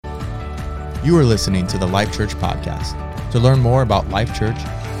You are listening to the Life Church podcast. To learn more about Life Church,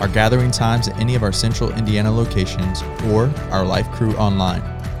 our gathering times at any of our central Indiana locations, or our Life Crew online,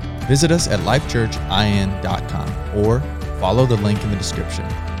 visit us at lifechurchin.com or follow the link in the description.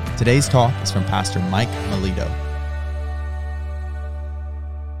 Today's talk is from Pastor Mike Maleto.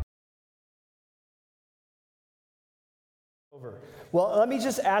 Well, let me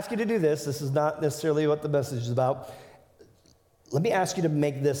just ask you to do this. This is not necessarily what the message is about. Let me ask you to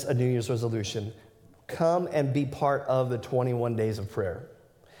make this a New Year's resolution. Come and be part of the 21 days of prayer.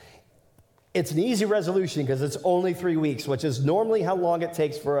 It's an easy resolution because it's only 3 weeks, which is normally how long it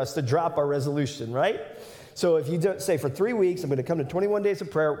takes for us to drop our resolution, right? So if you don't say for 3 weeks, I'm going to come to 21 days of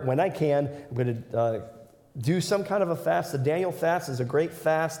prayer when I can. I'm going to do some kind of a fast. The Daniel fast is a great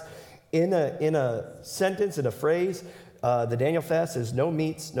fast. In a sentence, in a phrase, the Daniel fast is no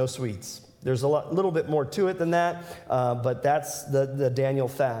meats, no sweets. There's a little bit more to it than that, but that's the Daniel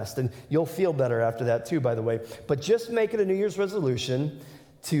fast. And you'll feel better after that too, by the way. But just make it a New Year's resolution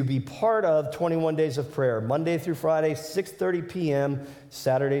to be part of 21 days of prayer, Monday through Friday, 6:30 p.m.,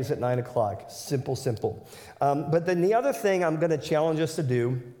 Saturdays at 9 o'clock. Simple. But then the other thing I'm going to challenge us to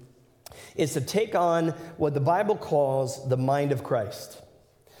do is to take on what the Bible calls the mind of Christ.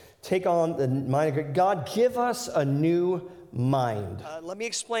 Take on the mind of Christ. God, give us a new mind. Let me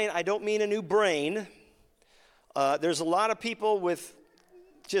explain. I don't mean a new brain. There's a lot of people with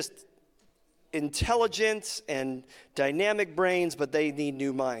just intelligent and dynamic brains, but they need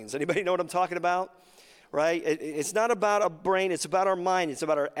new minds. Anybody know what I'm talking about? Right? It's not about a brain. It's about our mind. It's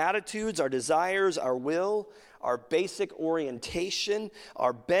about our attitudes, our desires, our will, our basic orientation,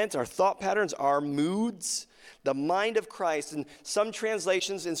 our bent, our thought patterns, our moods. The mind of Christ. And some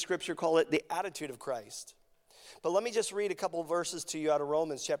translations in Scripture call it the attitude of Christ. But let me just read a couple verses to you out of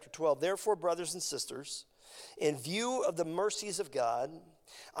Romans chapter 12. Therefore, brothers and sisters, in view of the mercies of God,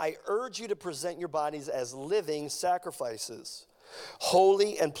 I urge you to present your bodies as living sacrifices,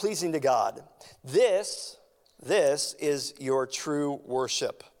 holy and pleasing to God. This is your true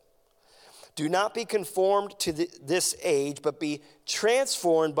worship. Do not be conformed to this age, but be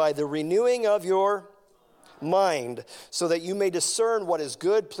transformed by the renewing of your mind, so that you may discern what is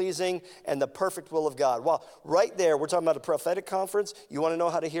good, pleasing, and the perfect will of God. Well, right there, we're talking about a prophetic conference. You want to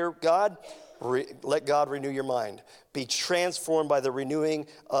know how to hear God? Let God renew your mind. Be transformed by the renewing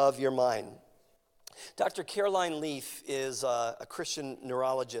of your mind. Dr. Caroline Leaf is a Christian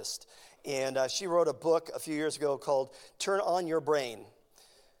neurologist, and she wrote a book a few years ago called Turn On Your Brain.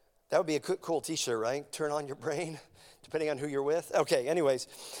 That would be a cool t-shirt, right? Turn on your brain, depending on who you're with. Okay, anyways.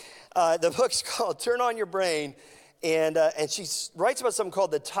 The book's called Turn On Your Brain, and she writes about something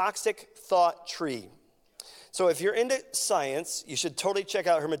called the toxic thought tree. So if you're into science, you should totally check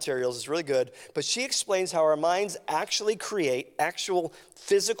out her materials. It's really good. But she explains how our minds actually create actual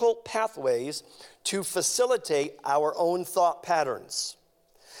physical pathways to facilitate our own thought patterns.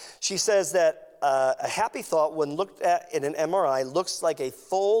 She says that a happy thought, when looked at in an MRI, looks like a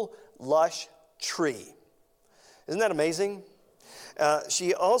full, lush tree. Isn't that amazing?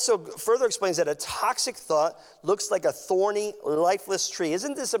 She also further explains that a toxic thought looks like a thorny, lifeless tree.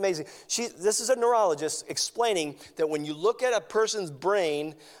 Isn't this amazing? This is a neurologist explaining that when you look at a person's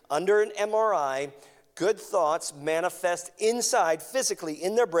brain under an MRI, good thoughts manifest inside, physically,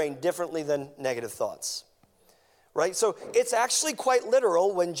 in their brain differently than negative thoughts. Right? So it's actually quite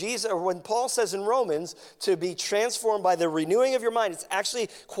literal when Paul says in Romans to be transformed by the renewing of your mind. It's actually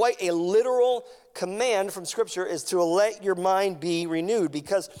quite a literal command from Scripture, is to let your mind be renewed,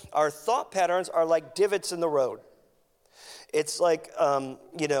 because our thought patterns are like divots in the road. It's like,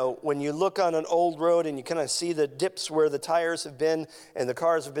 when you look on an old road and you kind of see the dips where the tires have been and the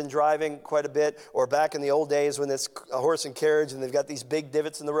cars have been driving quite a bit, or back in the old days when it's a horse and carriage and they've got these big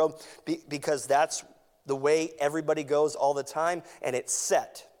divots in the road, because that's the way everybody goes all the time, and it's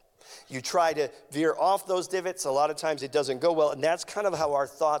set. You try to veer off those divots, a lot of times it doesn't go well, and that's kind of how our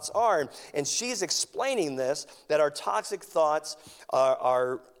thoughts are. And she's explaining this, that our toxic thoughts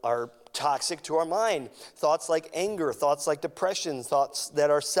are toxic to our mind. Thoughts like anger, thoughts like depression, thoughts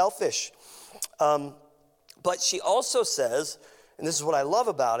that are selfish. But she also says, and this is what I love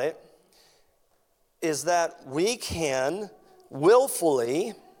about it, is that we can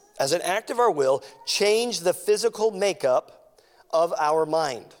willfully, as an act of our will, change the physical makeup of our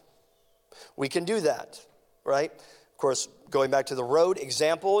mind. We can do that, right? Of course, going back to the road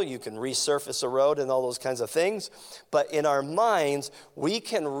example, you can resurface a road and all those kinds of things. But in our minds, we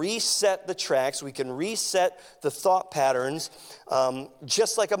can reset the tracks. We can reset the thought patterns.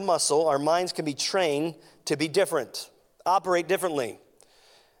 Just like a muscle, our minds can be trained to be different, operate differently.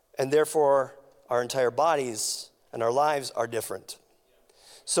 And therefore, our entire bodies and our lives are different.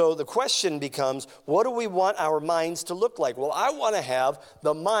 So the question becomes, what do we want our minds to look like? Well, I want to have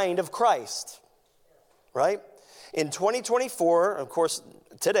the mind of Christ, right? In 2024, of course,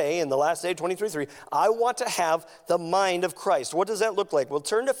 today, in the last day, 2023, I want to have the mind of Christ. What does that look like? Well,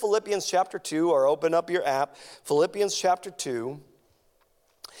 turn to Philippians chapter 2, or open up your app, Philippians chapter 2,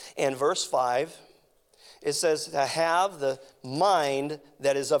 and verse 5. It says to have the mind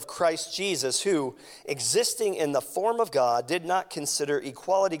that is of Christ Jesus, who, existing in the form of God, did not consider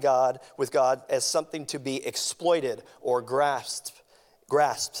equality with God as something to be exploited or grasped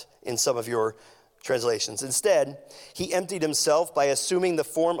in some of your translations. Instead, he emptied himself by assuming the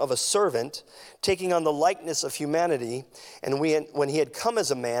form of a servant, taking on the likeness of humanity, and when he had come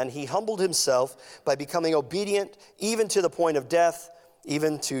as a man, he humbled himself by becoming obedient even to the point of death,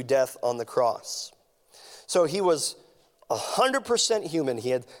 even to death on the cross. So he was 100% human.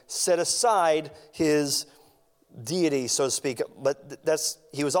 He had set aside his deity, so to speak, but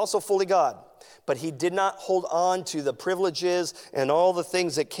he was also fully God. But he did not hold on to the privileges and all the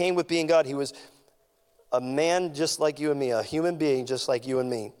things that came with being God. He was a man just like you and me, a human being just like you and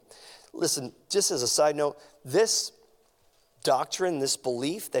me. Listen, just as a side note, this doctrine, this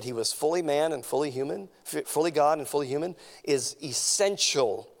belief that he was fully man and fully human, fully God and fully human, is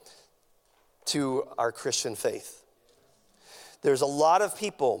essential to our Christian faith. There's a lot of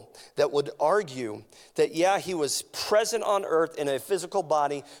people that would argue that, yeah, he was present on earth in a physical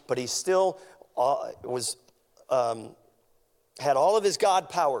body, but he still had all of his God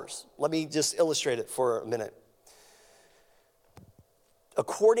powers. Let me just illustrate it for a minute.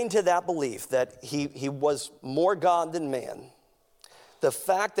 According to that belief that he was more God than man, the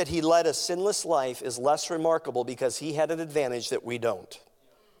fact that he led a sinless life is less remarkable because he had an advantage that we don't.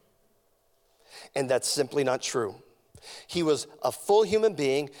 And that's simply not true. He was a full human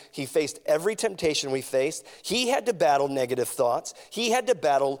being. He faced every temptation we faced. He had to battle negative thoughts. He had to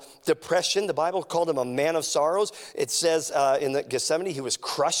battle depression. The Bible called him a man of sorrows. It says in the Gethsemane, he was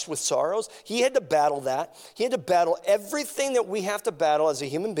crushed with sorrows. He had to battle that. He had to battle everything that we have to battle as a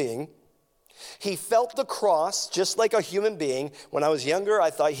human being. He felt the cross just like a human being. When I was younger, I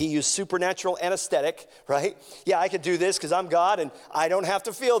thought he used supernatural anesthetic, right? Yeah, I could do this because I'm God and I don't have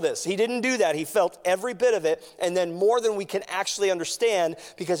to feel this. He didn't do that. He felt every bit of it, and then more than we can actually understand,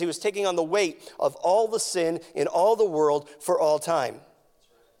 because he was taking on the weight of all the sin in all the world for all time.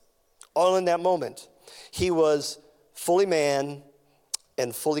 All in that moment. He was fully man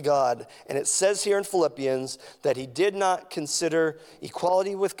and fully God. And it says here in Philippians that he did not consider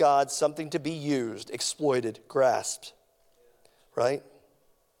equality with God something to be used, exploited, grasped, right?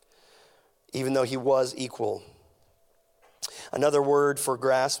 Even though he was equal. Another word for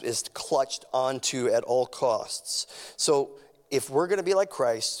grasp is clutched onto at all costs. So if we're going to be like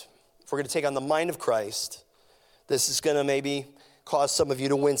Christ, if we're going to take on the mind of Christ, this is going to maybe cause some of you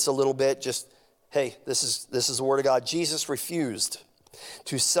to wince a little bit. Just, hey, this is the word of God. Jesus refused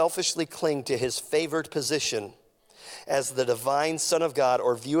to selfishly cling to his favored position as the divine Son of God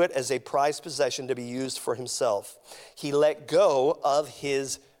or view it as a prized possession to be used for himself. He let go of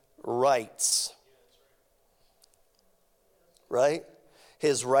his rights. Right?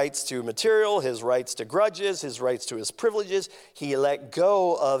 His rights to material, his rights to grudges, his rights to his privileges. He let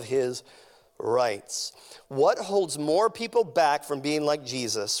go of his rights. What holds more people back from being like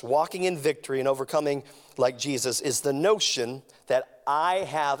Jesus, walking in victory and overcoming like Jesus, is the notion that I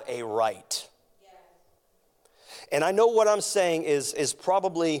have a right. And I know what I'm saying is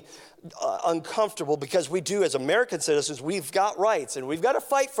probably uncomfortable, because we do, as American citizens, we've got rights and we've got to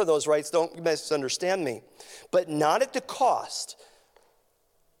fight for those rights. Don't misunderstand me. But not at the cost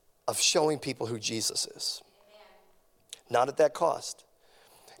of showing people who Jesus is. Not at that cost.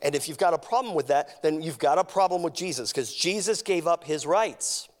 And if you've got a problem with that, then you've got a problem with Jesus, because Jesus gave up his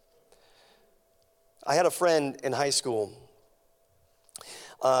rights. I had a friend in high school,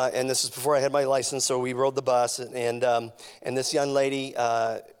 and this is before I had my license, so we rode the bus, and this young lady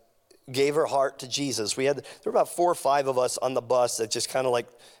gave her heart to Jesus. There were about 4 or 5 of us on the bus that just kind of like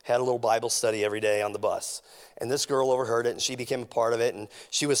had a little Bible study every day on the bus. And this girl overheard it, and she became a part of it, and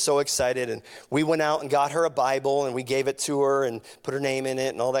she was so excited. And we went out and got her a Bible, and we gave it to her and put her name in it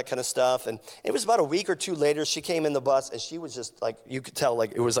and all that kind of stuff. And it was about a week or 2 later, she came in the bus, and she was just like, you could tell,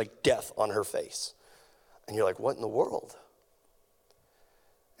 like it was like death on her face. And you're like, what in the world?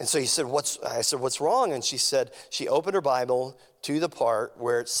 And so I said, what's wrong? And she said, she opened her Bible to the part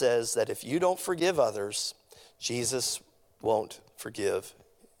where it says that if you don't forgive others, Jesus won't forgive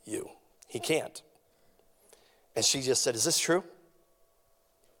you. He can't. And she just said, is this true?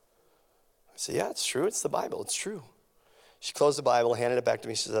 I said, yeah, it's true. It's the Bible. It's true. She closed the Bible, handed it back to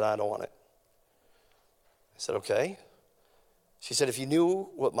me. She said, I don't want it. I said, okay. She said, if you knew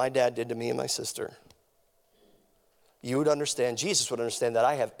what my dad did to me and my sister, you would understand, Jesus would understand that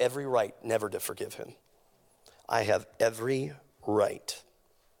I have every right never to forgive him. I have every right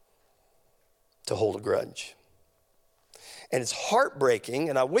to hold a grudge. And it's heartbreaking,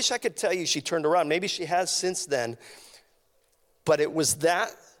 and I wish I could tell you she turned around. Maybe she has since then. But it was that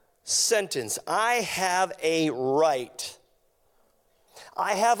sentence, I have a right.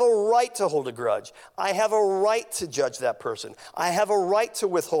 I have a right to hold a grudge. I have a right to judge that person. I have a right to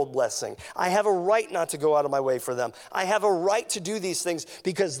withhold blessing. I have a right not to go out of my way for them. I have a right to do these things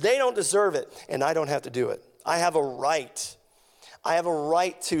because they don't deserve it, and I don't have to do it. I have a right. I have a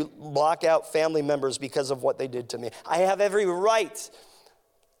right to block out family members because of what they did to me. I have every right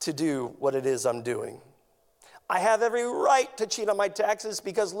to do what it is I'm doing. I have every right to cheat on my taxes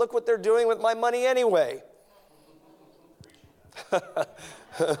because look what they're doing with my money anyway.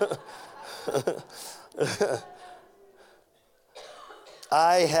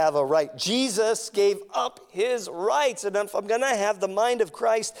 I have a right. Jesus gave up his rights. And if I'm going to have the mind of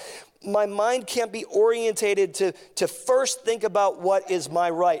Christ, my mind can't be orientated to first think about what is my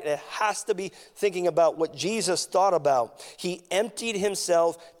right. It has to be thinking about what Jesus thought about. He emptied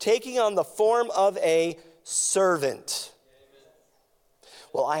himself, taking on the form of a servant.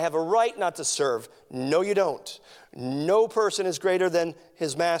 Well, I have a right not to serve. No, you don't. No person is greater than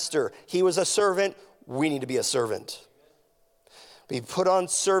his master. He was a servant. We need to be a servant. We put on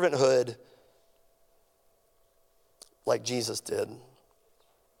servanthood like Jesus did.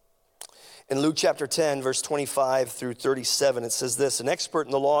 In Luke chapter 10, verse 25 through 37, it says this, an expert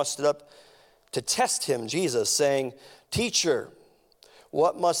in the law stood up to test him, Jesus, saying, "Teacher,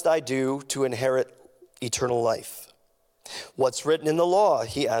 what must I do to inherit eternal life?" "What's written in the law?"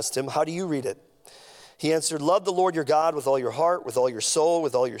 he asked him. "How do you read it?" He answered, "Love the Lord your God with all your heart, with all your soul,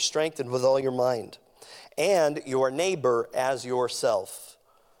 with all your strength, and with all your mind, and your neighbor as yourself."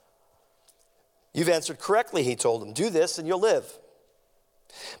 "You've answered correctly," he told him. "Do this and you'll live."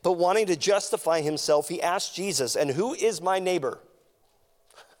 But wanting to justify himself, he asked Jesus, "And who is my neighbor?"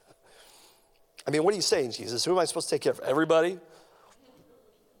 I mean, what are you saying, Jesus? Who am I supposed to take care of? Everybody?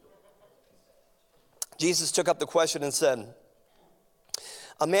 Jesus took up the question and said,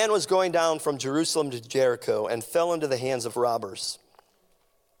 "A man was going down from Jerusalem to Jericho and fell into the hands of robbers.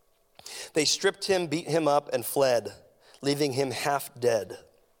 They stripped him, beat him up, and fled, leaving him half dead.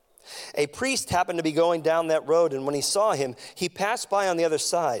 A priest happened to be going down that road, and when he saw him, he passed by on the other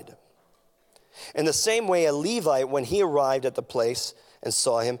side. In the same way, a Levite, when he arrived at the place and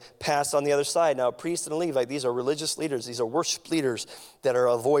saw him, passed on the other side." Now, a priest and a Levite, these are religious leaders. These are worship leaders that are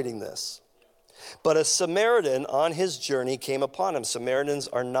avoiding this. But a Samaritan on his journey came upon him. Samaritans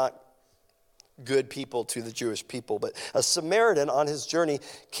are not good people to the Jewish people, but a Samaritan on his journey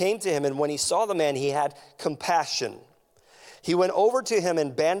came to him, and when he saw the man, he had compassion. He went over to him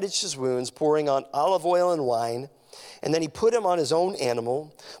and bandaged his wounds, pouring on olive oil and wine, and then he put him on his own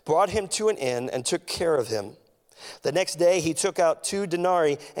animal, brought him to an inn, and took care of him. The next day he took out 2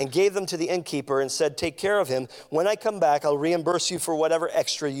 denarii and gave them to the innkeeper and said, "Take care of him. When I come back, I'll reimburse you for whatever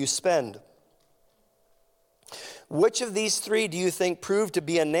extra you spend." Which of these 3 do you think proved to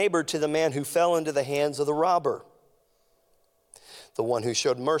be a neighbor to the man who fell into the hands of the robber?" "The one who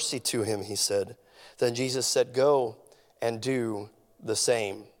showed mercy to him," he said. Then Jesus said, "Go and do the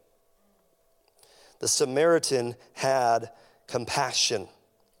same." The Samaritan had compassion,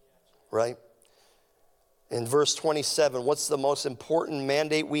 right? In verse 27, what's the most important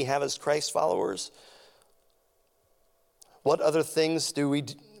mandate we have as Christ followers? What other things do we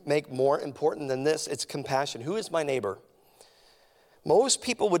make more important than this? It's compassion. Who is my neighbor? Most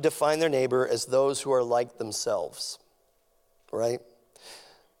people would define their neighbor as those who are like themselves, right?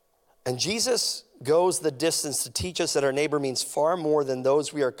 And Jesus goes the distance to teach us that our neighbor means far more than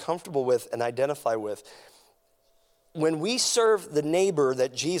those we are comfortable with and identify with. When we serve the neighbor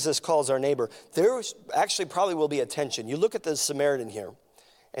that Jesus calls our neighbor, there actually probably will be a tension. You look at the Samaritan here,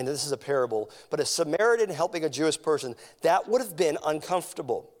 and this is a parable, but a Samaritan helping a Jewish person, that would have been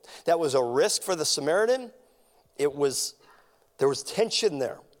uncomfortable. That was a risk for the Samaritan. There was tension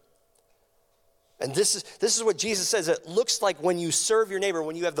there. And this is what Jesus says. It looks like when you serve your neighbor,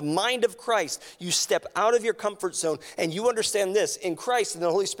 when you have the mind of Christ, you step out of your comfort zone and you understand this. In Christ and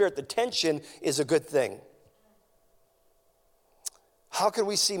the Holy Spirit, the tension is a good thing. How can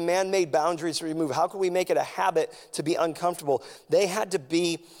we see man-made boundaries removed? How can we make it a habit to be uncomfortable? They had to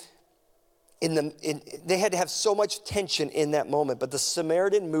be they had to have so much tension in that moment. But the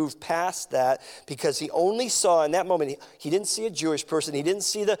Samaritan moved past that because he only saw in that moment, he didn't see a Jewish person. He didn't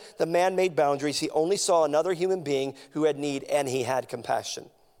see the man-made boundaries. He only saw another human being who had need, and he had compassion.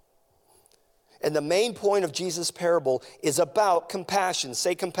 And the main point of Jesus' parable is about compassion.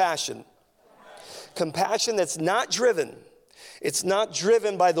 Say compassion. Compassion that's not driven. It's not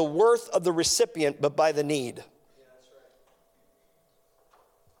driven by the worth of the recipient, but by the need.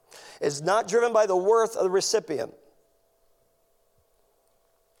 It's not driven by the worth of the recipient.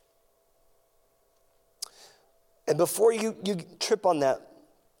 And before you trip on that,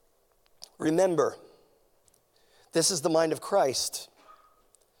 remember, this is the mind of Christ.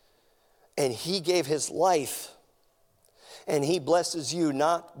 And he gave his life. And he blesses you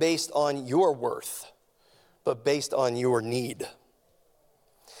not based on your worth, but based on your need.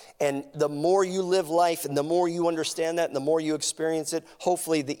 And the more you live life and the more you understand that and the more you experience it,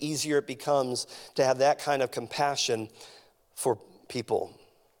 hopefully the easier it becomes to have that kind of compassion for people.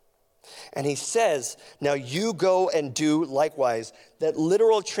 And he says, now you go and do likewise. That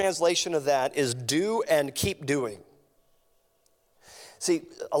literal translation of that is do and keep doing. See,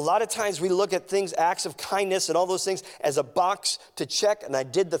 a lot of times we look at things, acts of kindness and all those things as a box to check, and I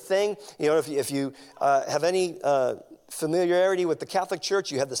did the thing. You know, if you have any familiarity with the Catholic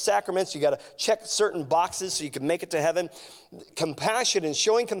Church, you have the sacraments, you got to check certain boxes so you can make it to heaven. Compassion and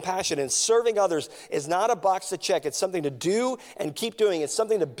showing compassion and serving others is not a box to check. It's something to do and keep doing. It's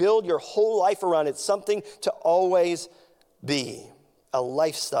something to build your whole life around. It's something to always be, a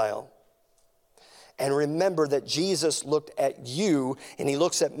lifestyle. And remember that Jesus looked at you and he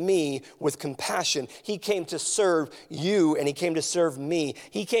looks at me with compassion. He came to serve you and he came to serve me.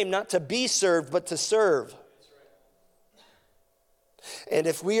 He came not to be served, but to serve. And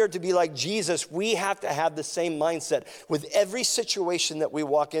if we are to be like Jesus, we have to have the same mindset with every situation that we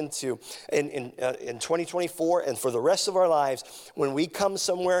walk into in 2024 and for the rest of our lives. When we come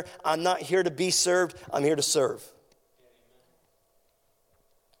somewhere, I'm not here to be served, I'm here to serve.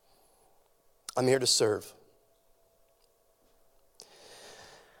 I'm here to serve.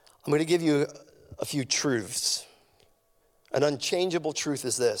 I'm going to give you a few truths. An unchangeable truth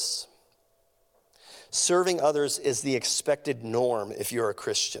is this. Serving others is the expected norm if you're a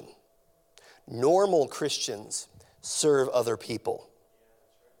Christian. Normal Christians serve other people.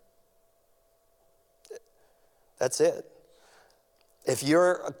 That's it. If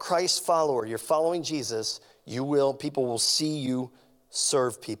you're a Christ follower, you're following Jesus, people will see you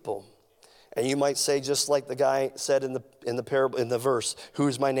serve people. And you might say, just like the guy said in the parable, in the verse,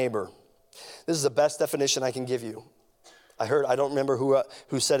 who's my neighbor? This is the best definition I can give you. I don't remember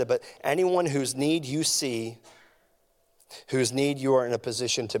who said it, but anyone whose need you see, whose need you are in a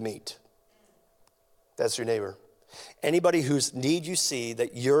position to meet. That's your neighbor. Anybody whose need you see,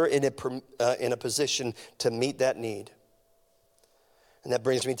 that you're in a position to meet that need. And that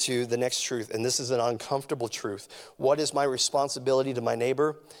brings me to the next truth, and this is an uncomfortable truth. What is my responsibility to my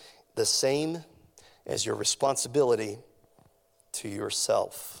neighbor? The same as your responsibility to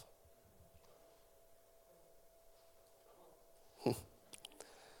yourself.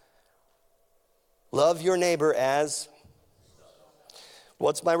 Love your neighbor as,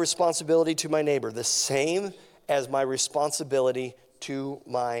 what's my responsibility to my neighbor? The same as my responsibility to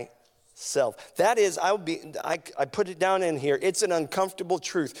myself. That is, I put it down in here, it's an uncomfortable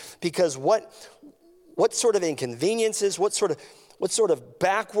truth, because what sort of inconveniences, what sort of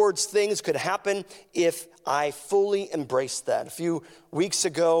backwards things could happen if I fully embraced that? A few weeks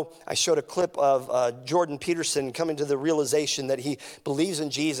ago, I showed a clip of Jordan Peterson coming to the realization that he believes in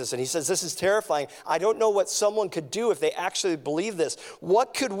Jesus. And he says, this is terrifying. I don't know what someone could do if they actually believe this.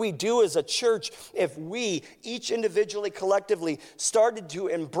 What could we do as a church if we, each individually, collectively, started to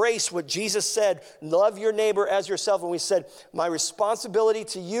embrace what Jesus said, love your neighbor as yourself. And we said, my responsibility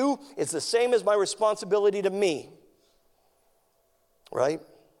to you is the same as my responsibility to me. Right?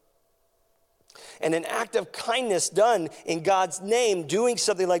 And an act of kindness done in God's name, doing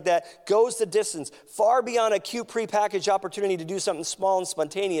something like that, goes the distance, far beyond a cute prepackaged opportunity to do something small and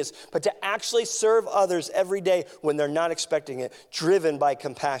spontaneous, but to actually serve others every day when they're not expecting it, driven by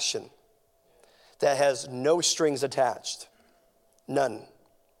compassion that has no strings attached. None.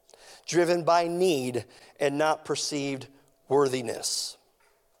 Driven by need and not perceived worthiness.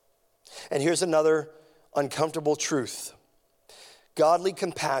 And here's another uncomfortable truth. Godly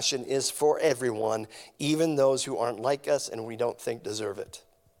compassion is for everyone, even those who aren't like us and we don't think deserve it.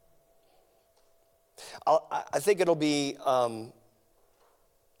 I think it'll be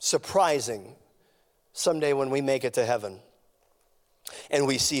surprising someday when we make it to heaven and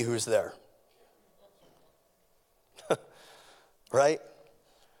we see who's there. Right?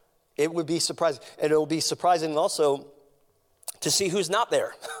 It would be surprising. And it will be surprising also to see who's not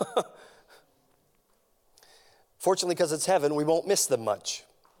there. Fortunately, because it's heaven, we won't miss them much.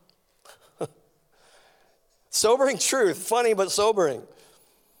 Sobering truth, funny but sobering.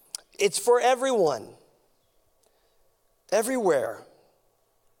 It's for everyone, everywhere.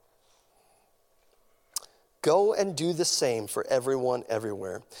 Go and do the same for everyone,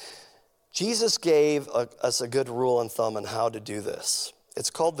 everywhere. Jesus gave us a good rule and thumb on how to do this.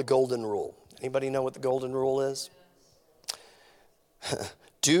 It's called the golden rule. Anybody know what the golden rule is?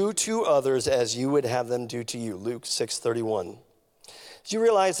 Do to others as you would have them do to you. Luke 6:31. Did you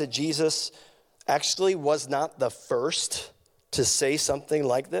realize that Jesus actually was not the first to say something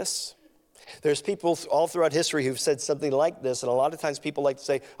like this? There's people all throughout history who've said something like this, and a lot of times people like to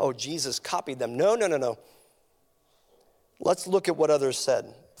say, oh, Jesus copied them. No. Let's look at what others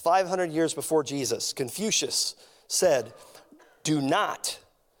said. 500 years before Jesus, Confucius said, do not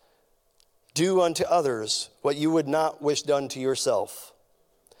do unto others what you would not wish done to yourself.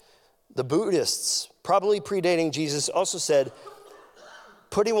 The Buddhists, probably predating Jesus, also said,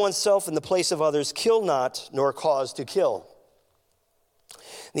 putting oneself in the place of others, kill not, nor cause to kill.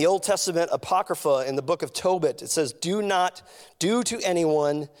 In the Old Testament Apocrypha, in the book of Tobit, it says, do not do to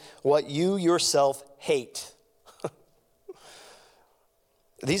anyone what you yourself hate.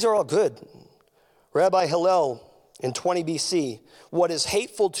 These are all good. Rabbi Hillel in 20 BC, what is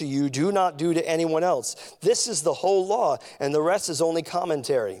hateful to you, do not do to anyone else. This is the whole law, and the rest is only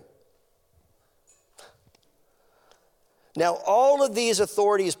commentary. Now, all of these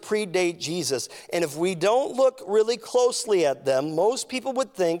authorities predate Jesus, and if we don't look really closely at them, most people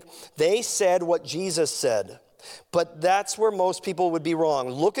would think they said what Jesus said. But that's where most people would be wrong.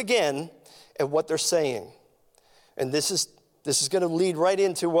 Look again at what they're saying. And this is going to lead right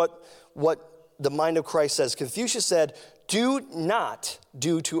into what the mind of Christ says. Confucius said, do not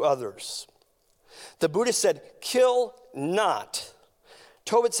do to others. The Buddhist said, kill not.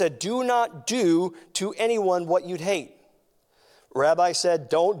 Tobit said, do not do to anyone what you'd hate. Rabbi said,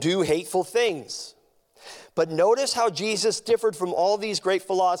 don't do hateful things. But notice how Jesus differed from all these great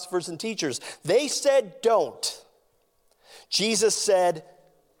philosophers and teachers. They said don't. Jesus said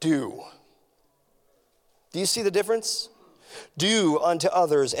do. Do you see the difference? Do unto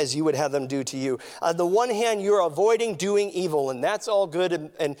others as you would have them do to you. On the one hand, you're avoiding doing evil, and that's all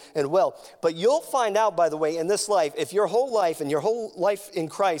good and well. But you'll find out, by the way, in this life, if your whole life and your whole life in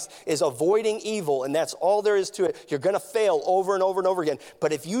Christ is avoiding evil, and that's all there is to it, you're going to fail over and over and over again.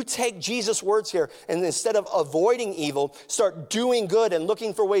 But if you take Jesus' words here, and instead of avoiding evil, start doing good and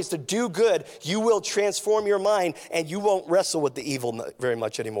looking for ways to do good, you will transform your mind, and you won't wrestle with the evil very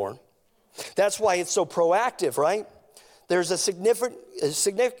much anymore. That's why it's so proactive, right? There's a significant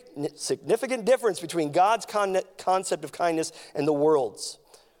difference between God's concept of kindness and the world's,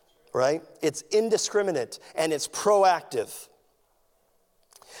 right? It's indiscriminate and it's proactive.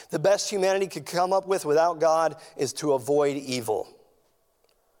 The best humanity could come up with without God is to avoid evil.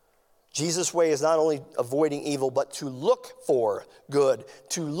 Jesus' way is not only avoiding evil, but to look for good,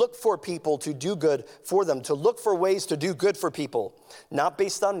 to look for people to do good for them, to look for ways to do good for people, not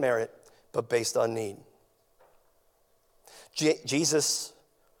based on merit, but based on need. Jesus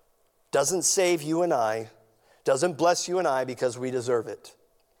doesn't save you and I, doesn't bless you and I because we deserve it.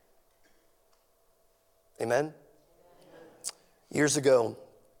 Amen? Years ago,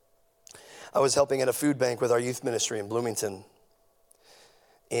 I was helping at a food bank with our youth ministry in Bloomington.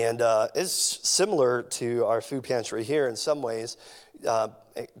 And it's similar to our food pantry here in some ways.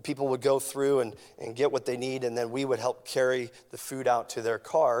 People would go through and get what they need, and then we would help carry the food out to their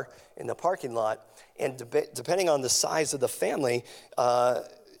car in the parking lot. And depending on the size of the family,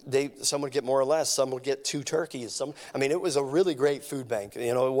 some would get more or less. Some would get 2 turkeys. It was a really great food bank.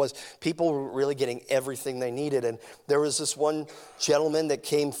 It was people were really getting everything they needed. And there was this one gentleman that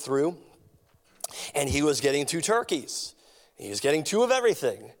came through, and he was getting 2 turkeys. He was getting 2 of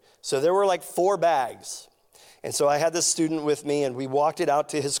everything. So there were like 4 bags. And so I had this student with me, and we walked it out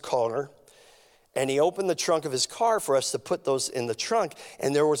to his car. And he opened the trunk of his car for us to put those in the trunk.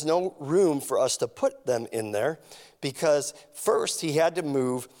 And there was no room for us to put them in there because first he had to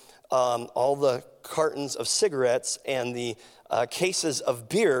move all the cartons of cigarettes and the cases of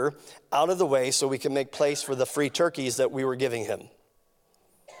beer out of the way so we could make place for the free turkeys that we were giving him.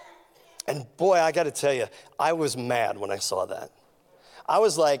 And boy, I got to tell you, I was mad when I saw that. I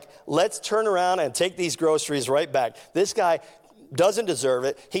was like, let's turn around and take these groceries right back. This guy doesn't deserve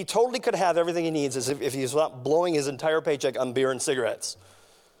it. He totally could have everything he needs as if he's not blowing his entire paycheck on beer and cigarettes.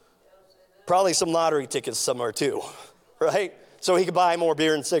 Probably some lottery tickets somewhere too, right? So he could buy more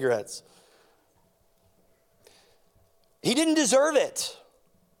beer and cigarettes. He didn't deserve it.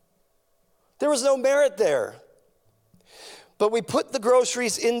 There was no merit there. But we put the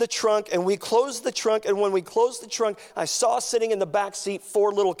groceries in the trunk and we closed the trunk. And when we closed the trunk, I saw sitting in the back seat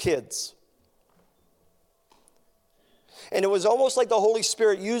 4 little kids. And it was almost like the Holy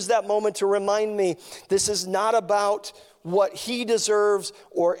Spirit used that moment to remind me, this is not about what he deserves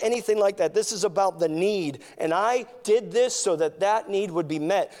or anything like that. This is about the need. And I did this so that that need would be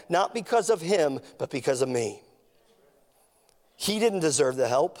met, not because of him, but because of me. He didn't deserve the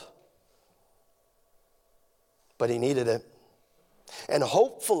help, but he needed it. And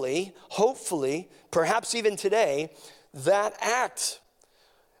hopefully, perhaps even today, that act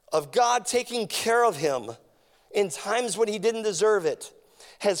of God taking care of him in times when he didn't deserve it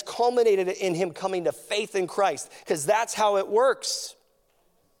has culminated in him coming to faith in Christ, because that's how it works.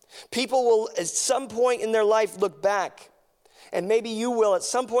 People will at some point in their life look back, and maybe you will at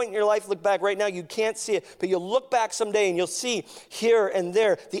some point in your life look back. Right now you can't see it, but you'll look back someday and you'll see here and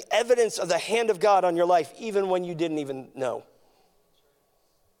there the evidence of the hand of God on your life, even when you didn't even know.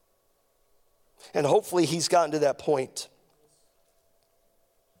 And hopefully he's gotten to that point.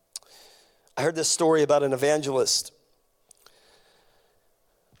 I heard this story about an evangelist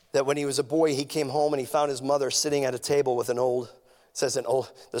that when he was a boy, he came home and he found his mother sitting at a table with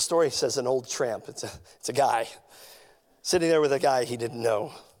the story says an old tramp. It's a guy sitting there with a guy he didn't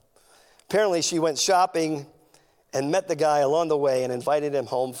know. Apparently she went shopping and met the guy along the way and invited him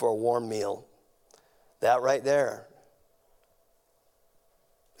home for a warm meal. That right there.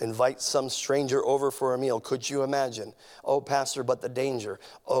 Invite some stranger over for a meal. Could you imagine? Oh, pastor, but the danger.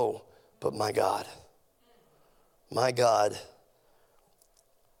 Oh, but my God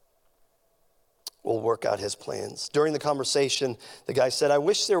will work out his plans. During the conversation, the guy said, I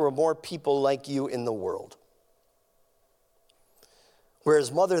wish there were more people like you in the world. Where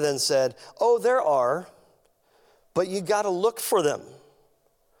his mother then said, oh, there are, but you got to look for them.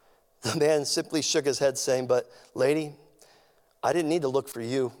 The man simply shook his head saying, but lady, I didn't need to look for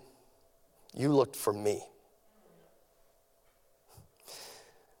you. You looked for me.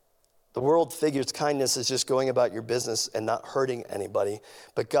 The world figures kindness is just going about your business and not hurting anybody.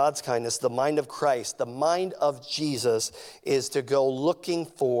 But God's kindness, the mind of Christ, the mind of Jesus, is to go looking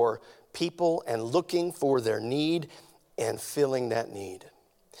for people and looking for their need and filling that need.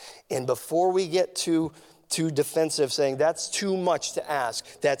 And before we get too defensive, saying that's too much to ask,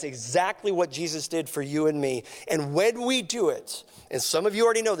 that's exactly what Jesus did for you and me. And when we do it, and some of you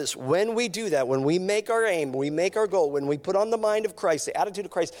already know this, when we do that, when we make our aim, we make our goal, when we put on the mind of Christ, the attitude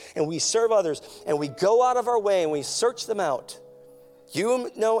of Christ, and we serve others, and we go out of our way and we search them out, you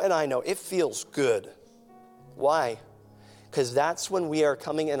know and I know, it feels good. Why? Because that's when we are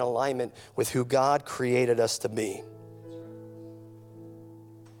coming in alignment with who God created us to be.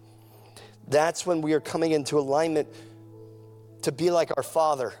 That's when we are coming into alignment to be like our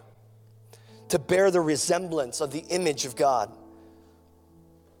Father, to bear the resemblance of the image of God.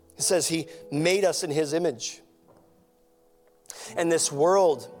 It says he made us in his image. And this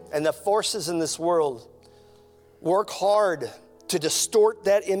world and the forces in this world work hard to distort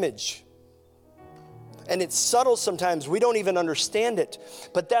that image. And it's subtle sometimes. We don't even understand it.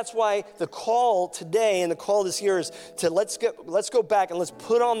 But that's why the call today and the call this year is to let's go back and let's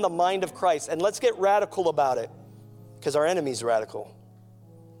put on the mind of Christ and let's get radical about it. Because our enemy's radical,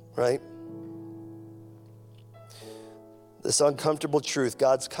 right? This uncomfortable truth,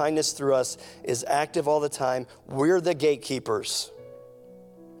 God's kindness through us is active all the time. We're the gatekeepers.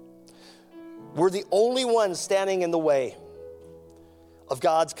 We're the only ones standing in the way of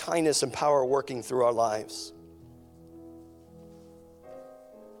God's kindness and power working through our lives.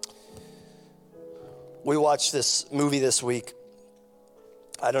 We watched this movie this week.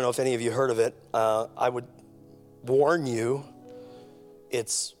 I don't know if any of you heard of it. I would warn you,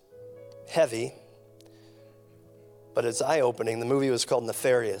 it's heavy, but it's eye-opening. The movie was called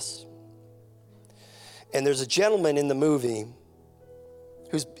Nefarious. And there's a gentleman in the movie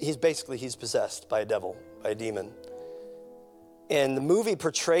he's possessed by a devil, by a demon. And the movie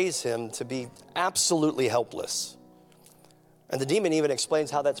portrays him to be absolutely helpless. And the demon even explains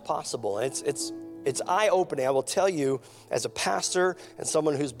how that's possible. And it's eye-opening. I will tell you, as a pastor and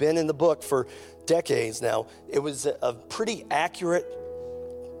someone who's been in the book for decades now, it was a pretty accurate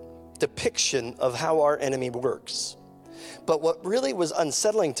depiction of how our enemy works. But what really was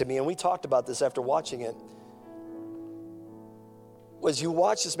unsettling to me, and we talked about this after watching it, was you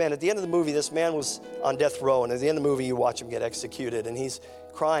watch this man, at the end of the movie, this man was on death row, and at the end of the movie, you watch him get executed, and he's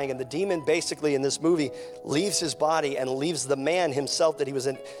crying, and the demon basically in this movie leaves his body and leaves the man himself that he was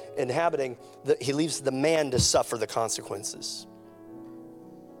inhabiting, he leaves the man to suffer the consequences.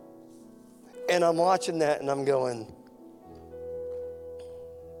 And I'm watching that, and I'm going,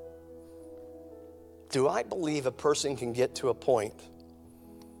 do I believe a person can get to a point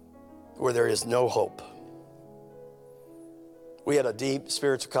where there is no hope? We had a deep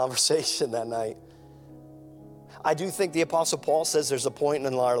spiritual conversation that night. I do think the Apostle Paul says there's a point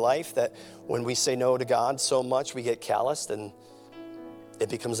in our life that when we say no to God so much, we get calloused and it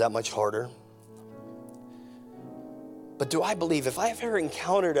becomes that much harder. But do I believe, if I've ever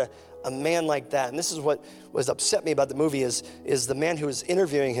encountered a man like that, and this is what was upset me about the movie, is the man who was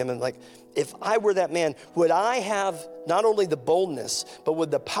interviewing him, and like, if I were that man, would I have not only the boldness, but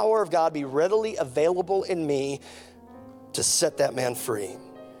would the power of God be readily available in me to set that man free?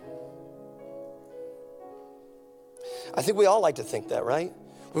 I think we all like to think that, right?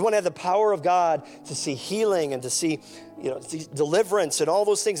 We want to have the power of God to see healing and to see, deliverance and all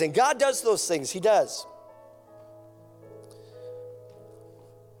those things. And God does those things. He does.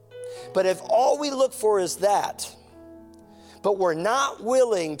 But if all we look for is that, but we're not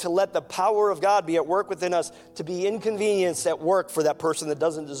willing to let the power of God be at work within us to be inconvenienced at work for that person that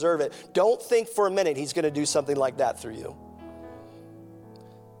doesn't deserve it, don't think for a minute he's going to do something like that through you.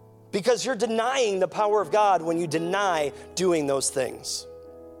 Because you're denying the power of God when you deny doing those things.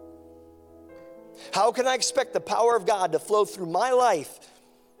 How can I expect the power of God to flow through my life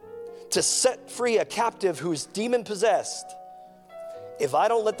to set free a captive who's demon-possessed if I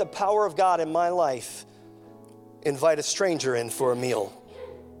don't let the power of God in my life invite a stranger in for a meal?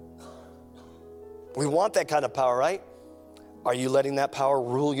 We want that kind of power, right? Are you letting that power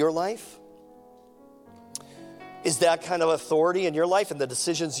rule your life? Is that kind of authority in your life and the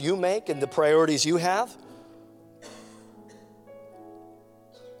decisions you make and the priorities you have?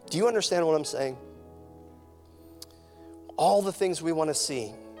 Do you understand what I'm saying? All the things we want to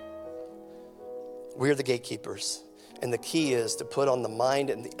see, we're the gatekeepers. And the key is to put on the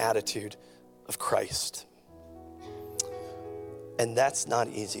mind and the attitude of Christ. And that's not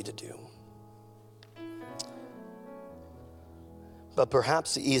easy to do. But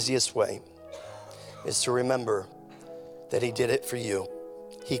perhaps the easiest way is to remember that he did it for you.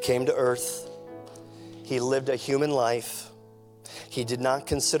 He came to earth. He lived a human life. He did not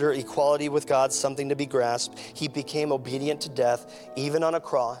consider equality with God something to be grasped. He became obedient to death, even on a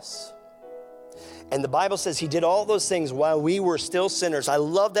cross. And the Bible says he did all those things while we were still sinners. I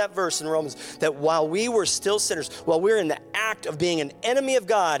love that verse in Romans, that while we were still sinners, while we were in the act of being an enemy of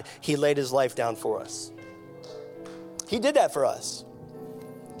God, he laid his life down for us. He did that for us.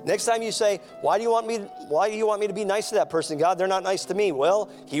 Next time you say, why do you want me to be nice to that person? God, they're not nice to me. Well,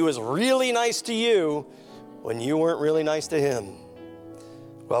 he was really nice to you when you weren't really nice to him.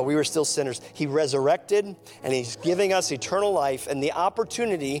 While we were still sinners, he resurrected, and he's giving us eternal life and the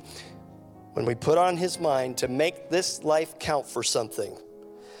opportunity, when we put on his mind, to make this life count for something.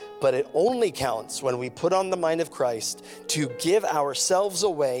 But it only counts when we put on the mind of Christ to give ourselves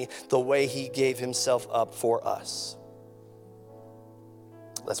away the way he gave himself up for us.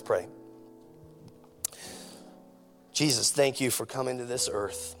 Let's pray. Jesus, thank you for coming to this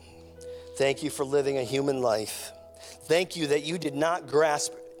earth. Thank you for living a human life. Thank you that you did not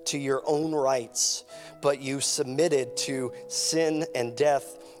grasp to your own rights, but you submitted to sin and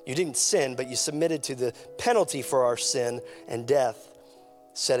death. You didn't sin, but you submitted to the penalty for our sin and death,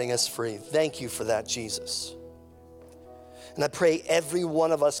 setting us free. Thank you for that, Jesus. And I pray every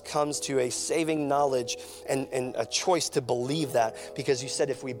one of us comes to a saving knowledge and a choice to believe that, because you said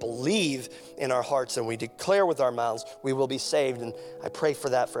if we believe in our hearts and we declare with our mouths, we will be saved. And I pray for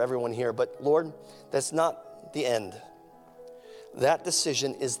that for everyone here. But Lord, that's not the end. That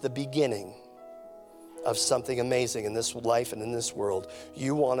decision is the beginning of something amazing in this life and in this world.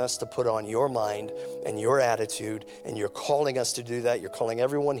 You want us to put on your mind and your attitude, and you're calling us to do that. You're calling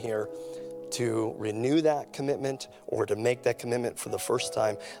everyone here to renew that commitment or to make that commitment for the first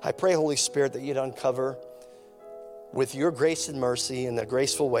time. I pray, Holy Spirit, that you'd uncover, with your grace and mercy in a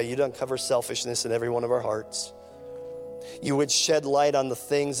graceful way, you'd uncover selfishness in every one of our hearts. You would shed light on the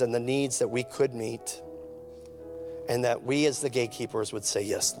things and the needs that we could meet, and that we as the gatekeepers would say,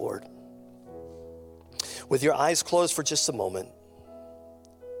 yes, Lord. With your eyes closed for just a moment,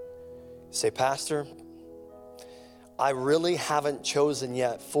 say, Pastor, I really haven't chosen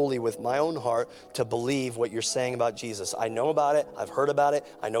yet fully with my own heart to believe what you're saying about Jesus. I know about it. I've heard about it.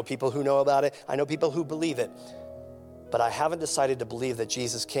 I know people who know about it. I know people who believe it. But I haven't decided to believe that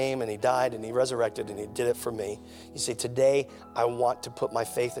Jesus came and he died and he resurrected and he did it for me. You say, today I want to put my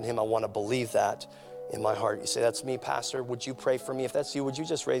faith in him. I want to believe that in my heart. You say, that's me, Pastor. Would you pray for me? If that's you, would you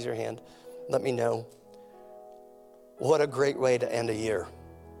just raise your hand? Let me know. What a great way to end a year.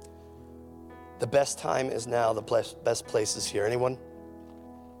 The best time is now. The best place is here. Anyone?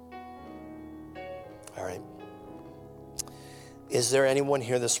 All right. Is there anyone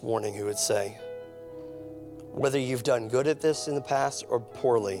here this morning who would say, whether you've done good at this in the past or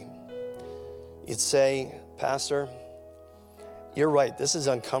poorly, you'd say, Pastor, you're right. This is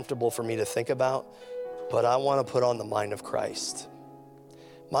uncomfortable for me to think about, but I want to put on the mind of Christ.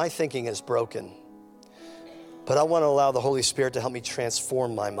 My thinking is broken, but I want to allow the Holy Spirit to help me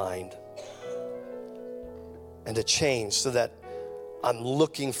transform my mind and to change so that I'm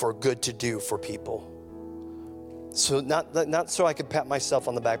looking for good to do for people. So not so I can pat myself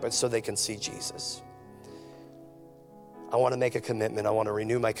on the back, but so they can see Jesus. I want to make a commitment. I want to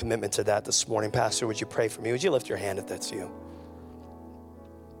renew my commitment to that this morning. Pastor, would you pray for me? Would you lift your hand if that's you?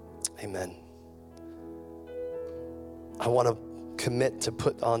 Amen. I want to commit to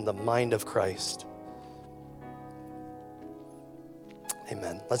put on the mind of Christ.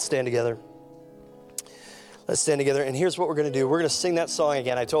 Amen. Let's stand together. Let's stand together. And here's what we're going to do. We're going to sing that song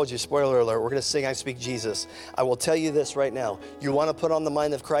again. I told you, spoiler alert, we're going to sing I Speak Jesus. I will tell you this right now. You want to put on the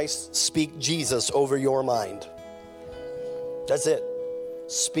mind of Christ? Speak Jesus over your mind. That's it.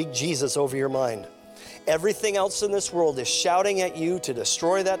 Speak Jesus over your mind. Everything else in this world is shouting at you to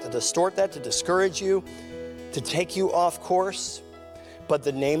destroy that, to distort that, to discourage you, to take you off course. But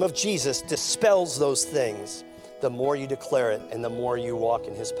the name of Jesus dispels those things the more you declare it and the more you walk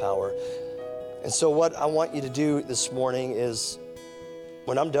in his power. And so what I want you to do this morning is,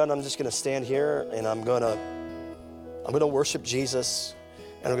 when I'm done, I'm just going to stand here and I'm going to worship Jesus,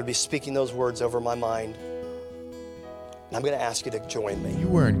 and I'm going to be speaking those words over my mind. And I'm going to ask you to join me. If you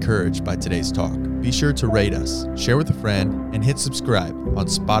were encouraged by today's talk, be sure to rate us, share with a friend, and hit subscribe on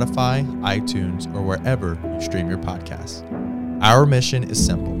Spotify, iTunes, or wherever you stream your podcasts. Our mission is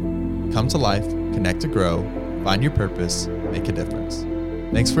simple. Come to life, connect to grow, find your purpose, make a difference.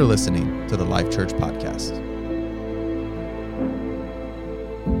 Thanks for listening to the Life Church Podcast.